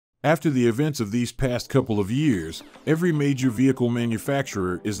After the events of these past couple of years, every major vehicle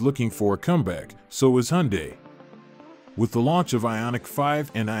manufacturer is looking for a comeback, so is Hyundai. With the launch of Ioniq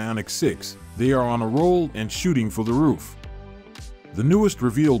 5 and Ioniq 6, they are on a roll and shooting for the roof. The newest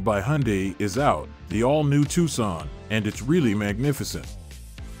revealed by Hyundai is out, the all-new Tucson, and it's really magnificent.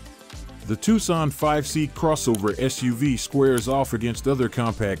 The Tucson 5-seat crossover SUV squares off against other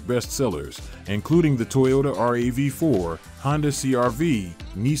compact bestsellers, including the Toyota RAV4, Honda CR-V,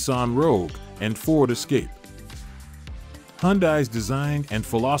 Nissan Rogue, and Ford Escape. Hyundai's design and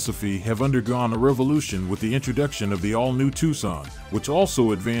philosophy have undergone a revolution with the introduction of the all-new Tucson, which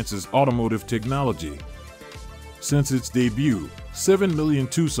also advances automotive technology. Since its debut, 7 million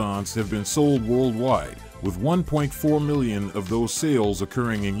Tucsons have been sold worldwide, with 1.4 million of those sales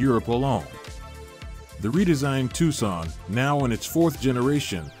occurring in Europe alone. The redesigned Tucson, now in its fourth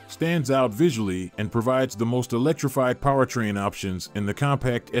generation, stands out visually and provides the most electrified powertrain options in the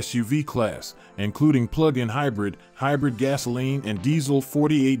compact SUV class, including plug-in hybrid, hybrid gasoline, and diesel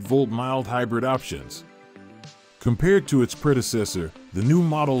 48-volt mild hybrid options. Compared to its predecessor, the new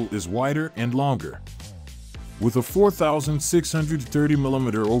model is wider and longer. With a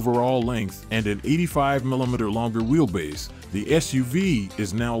 4,630mm overall length and an 85mm longer wheelbase, the SUV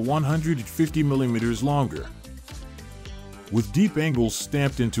is now 150mm longer. With deep angles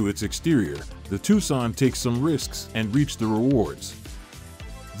stamped into its exterior, the Tucson takes some risks and reaps the rewards.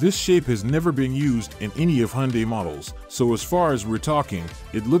 This shape has never been used in any of Hyundai models, so as far as we're talking,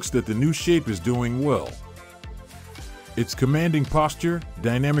 it looks that the new shape is doing well. Its commanding posture,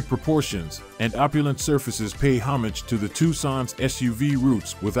 dynamic proportions, and opulent surfaces pay homage to the Tucson's SUV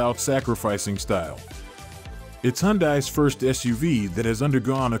roots without sacrificing style. It's Hyundai's first SUV that has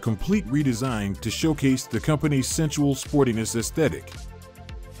undergone a complete redesign to showcase the company's sensual sportiness aesthetic.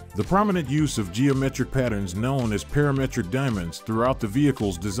 The prominent use of geometric patterns known as parametric diamonds throughout the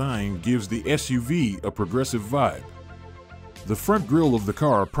vehicle's design gives the SUV a progressive vibe. The front grille of the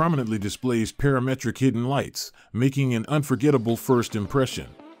car prominently displays parametric hidden lights, making an unforgettable first impression.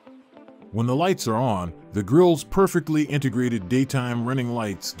 When the lights are on, the grille's perfectly integrated daytime running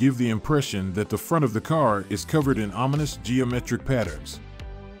lights give the impression that the front of the car is covered in ominous geometric patterns.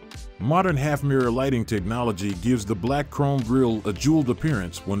 Modern half-mirror lighting technology gives the black chrome grille a jeweled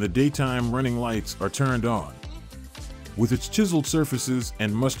appearance when the daytime running lights are turned on. With its chiseled surfaces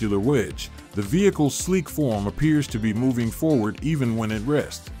and muscular wedge, the vehicle's sleek form appears to be moving forward even when at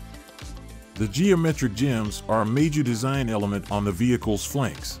rest. The geometric gems are a major design element on the vehicle's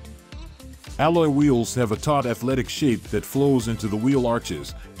flanks. Alloy wheels have a taut athletic shape that flows into the wheel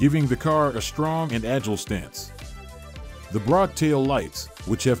arches, giving the car a strong and agile stance. The broad tail lights,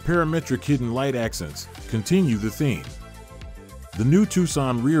 which have parametric hidden light accents, continue the theme. The new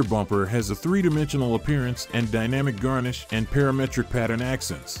Tucson rear bumper has a three-dimensional appearance and dynamic garnish and parametric pattern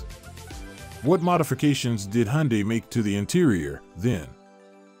accents. What modifications did Hyundai make to the interior, then?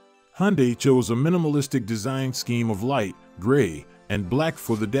 Hyundai chose a minimalistic design scheme of light, gray, and black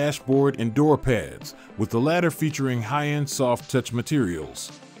for the dashboard and door pads, with the latter featuring high-end soft touch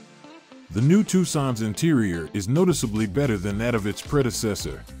materials. The new Tucson's interior is noticeably better than that of its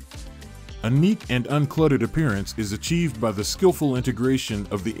predecessor. A neat and uncluttered appearance is achieved by the skillful integration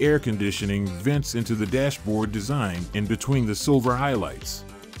of the air conditioning vents into the dashboard design in between the silver highlights.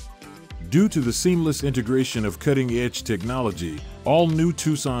 Due to the seamless integration of cutting-edge technology, all new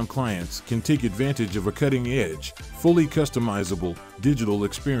Tucson clients can take advantage of a cutting-edge, fully customizable, digital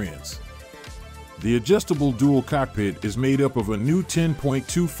experience. The adjustable dual cockpit is made up of a new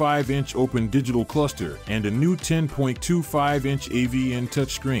 10.25-inch open digital cluster and a new 10.25-inch AVN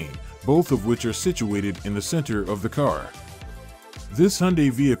touchscreen, both of which are situated in the center of the car. This Hyundai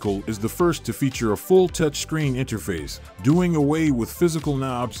vehicle is the first to feature a full touchscreen interface, doing away with physical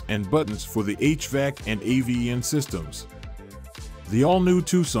knobs and buttons for the HVAC and AVN systems. The all-new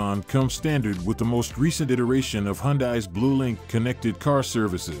Tucson comes standard with the most recent iteration of Hyundai's BlueLink connected car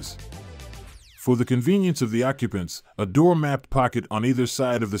services. For the convenience of the occupants, a door-mapped pocket on either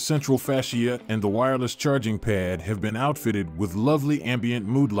side of the central fascia and the wireless charging pad have been outfitted with lovely ambient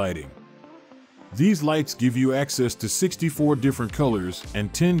mood lighting. These lights give you access to 64 different colors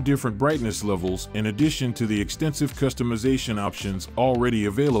and 10 different brightness levels in addition to the extensive customization options already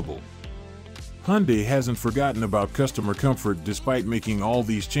available. Hyundai hasn't forgotten about customer comfort despite making all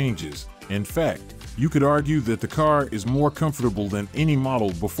these changes. In fact, you could argue that the car is more comfortable than any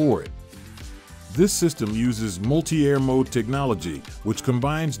model before it. This system uses multi-air mode technology, which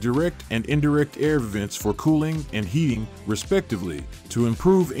combines direct and indirect air vents for cooling and heating, respectively, to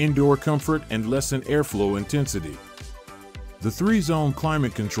improve indoor comfort and lessen airflow intensity. The 3-zone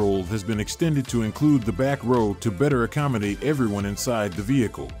climate control has been extended to include the back row to better accommodate everyone inside the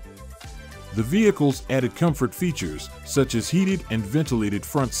vehicle. The vehicle's added comfort features, such as heated and ventilated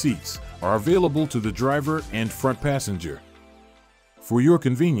front seats, are available to the driver and front passenger. For your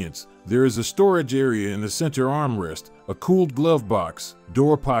convenience, there is a storage area in the center armrest, a cooled glove box,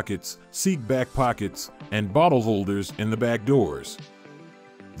 door pockets, seat back pockets, and bottle holders in the back doors.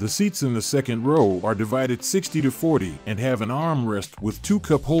 The seats in the second row are divided 60-40 and have an armrest with 2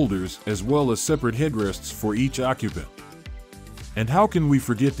 cup holders as well as separate headrests for each occupant. And how can we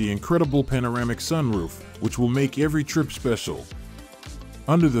forget the incredible panoramic sunroof, which will make every trip special?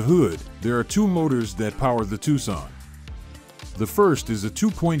 Under the hood, there are 2 motors that power the Tucson. The first is a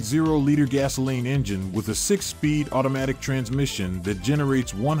 2.0-liter gasoline engine with a 6-speed automatic transmission that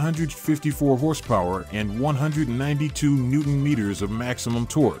generates 154 horsepower and 192 Newton-meters of maximum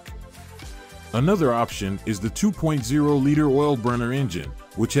torque. Another option is the 2.0-liter oil burner engine,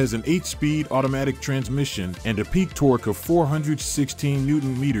 which has an 8-speed automatic transmission and a peak torque of 416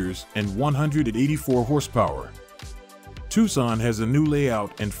 Newton-meters and 184 horsepower. Tucson has a new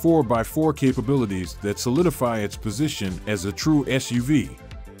layout and 4x4 capabilities that solidify its position as a true SUV.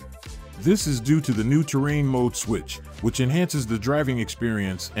 This is due to the new terrain mode switch, which enhances the driving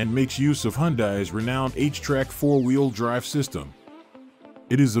experience and makes use of Hyundai's renowned H-Track 4-wheel drive system.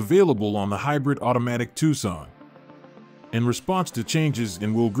 It is available on the hybrid automatic Tucson. In response to changes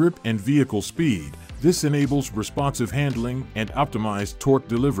in wheel grip and vehicle speed, this enables responsive handling and optimized torque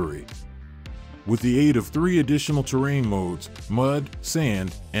delivery. With the aid of 3 additional terrain modes, mud,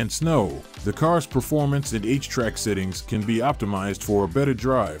 sand, and snow, the car's performance and H-Track settings can be optimized for a better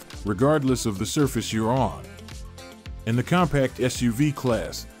drive, regardless of the surface you're on. In the compact SUV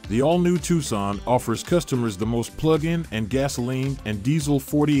class, the all-new Tucson offers customers the most plug-in and gasoline and diesel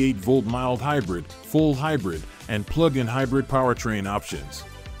 48-volt mild hybrid, full hybrid, and plug-in hybrid powertrain options.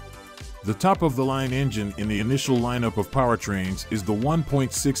 The top-of-the-line engine in the initial lineup of powertrains is the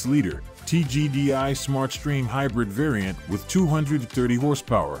 1.6-liter TGDI SmartStream hybrid variant with 230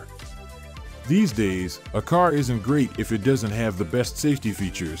 horsepower. These days, a car isn't great if it doesn't have the best safety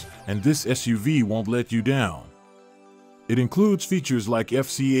features, and this SUV won't let you down. It includes features like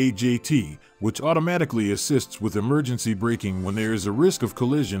FCA-JT, which automatically assists with emergency braking when there is a risk of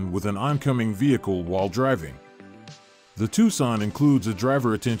collision with an oncoming vehicle while driving. The Tucson includes a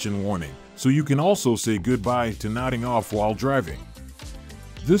driver attention warning, so you can also say goodbye to nodding off while driving.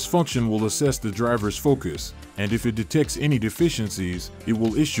 This function will assess the driver's focus, and if it detects any deficiencies, it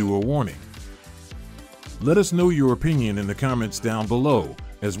will issue a warning. Let us know your opinion in the comments down below,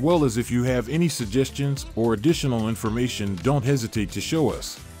 as well as if you have any suggestions or additional information, don't hesitate to show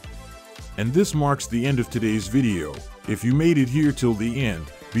us. And this marks the end of today's video. If you made it here till the end,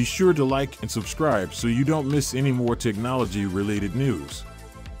 be sure to like and subscribe so you don't miss any more technology-related news.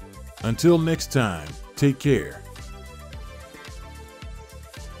 Until next time, take care.